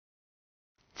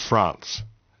France,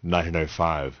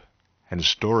 1905, and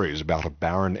stories about a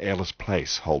barren, airless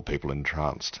place hold people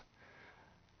entranced.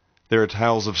 There are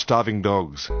tales of starving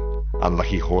dogs,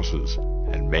 unlucky horses,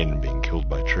 and men being killed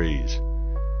by trees.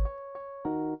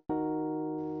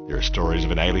 There are stories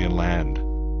of an alien land,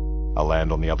 a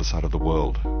land on the other side of the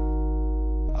world,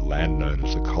 a land known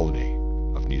as the colony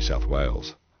of New South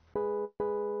Wales.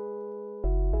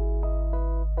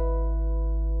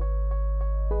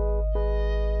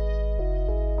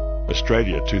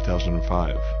 Australia,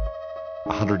 2005.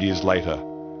 100 years later,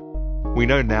 we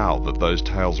know now that those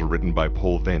tales were written by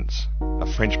Paul Vence, a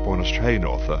French-born Australian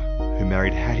author who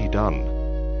married Hattie Dunn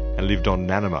and lived on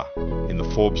Nanama in the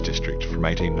Forbes district from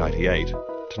 1898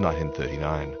 to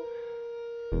 1939.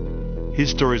 His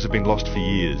stories have been lost for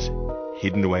years,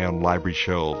 hidden away on library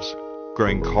shelves,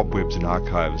 growing cobwebs in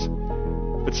archives,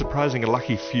 but surprising a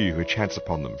lucky few who chance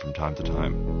upon them from time to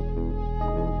time.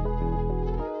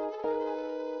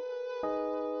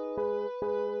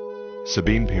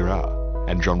 Sabine Pirard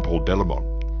and Jean-Paul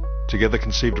Delamont together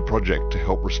conceived a project to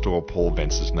help restore Paul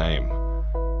Vence's name.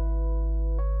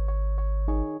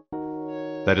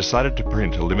 They decided to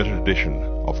print a limited edition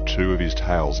of 2 of his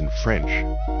tales in French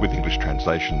with English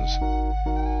translations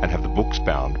and have the books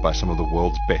bound by some of the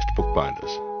world's best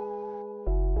bookbinders.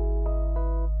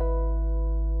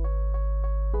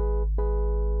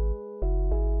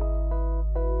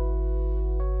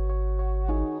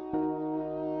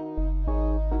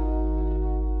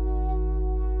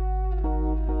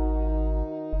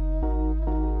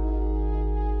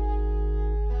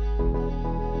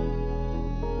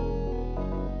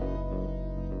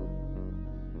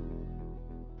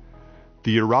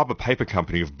 The Uraba Paper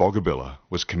Company of Bogabilla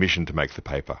was commissioned to make the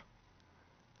paper.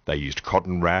 They used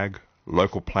cotton rag,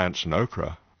 local plants and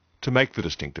ochre to make the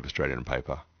distinctive Australian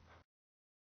paper.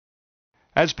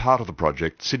 As part of the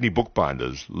project, Sydney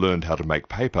bookbinders learned how to make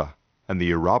paper and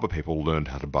the Uraba people learned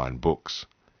how to bind books.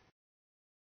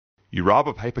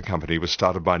 Uraba Paper Company was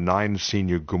started by 9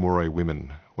 senior Gomeroi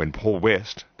women when Paul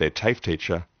West, their TAFE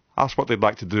teacher, asked what they'd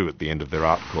like to do at the end of their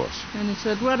art course. And he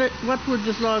said, what would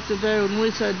you like to do? And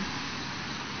we said,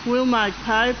 we'll make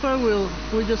paper,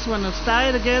 we just want to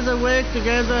stay together, work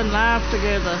together and laugh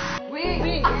together.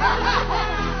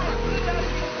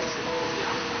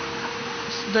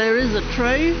 There is a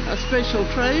tree, a special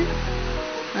tree,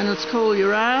 and it's called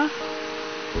Yura,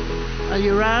 a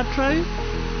Yura tree.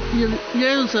 You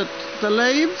use it, the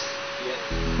leaves,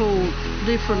 for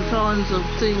different kinds of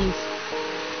things.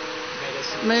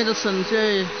 Medicines,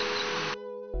 yeah.